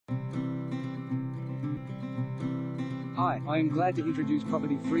Hi, I am glad to introduce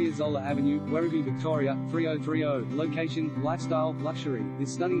property 3 Azolla Avenue, Werribee, Victoria, 3030, location, lifestyle, luxury.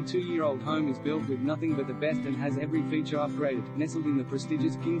 This stunning 2-year-old home is built with nothing but the best and has every feature upgraded, nestled in the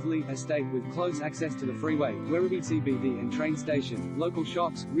prestigious Kingsley estate with close access to the freeway, Werribee CBD and train station, local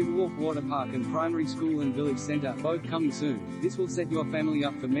shops, Riverwalk Water Park and primary school and village centre, both coming soon. This will set your family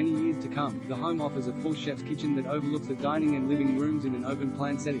up for many years to come. The home offers a full chef's kitchen that overlooks the dining and living rooms in an open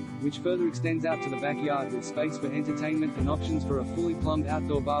plan setting, which further extends out to the backyard with space for entertainment and options for a fully plumbed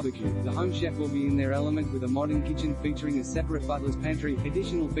outdoor barbecue. The home chef will be in their element with a modern kitchen featuring a separate butler's pantry.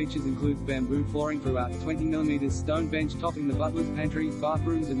 Additional features include bamboo flooring throughout, 20mm stone bench top in the butler's pantry,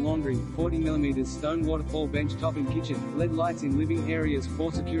 bathrooms and laundry, 40mm stone waterfall bench top in kitchen, LED lights in living areas,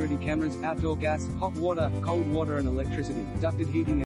 4 security cameras, outdoor gas, hot water, cold water and electricity, ducted heating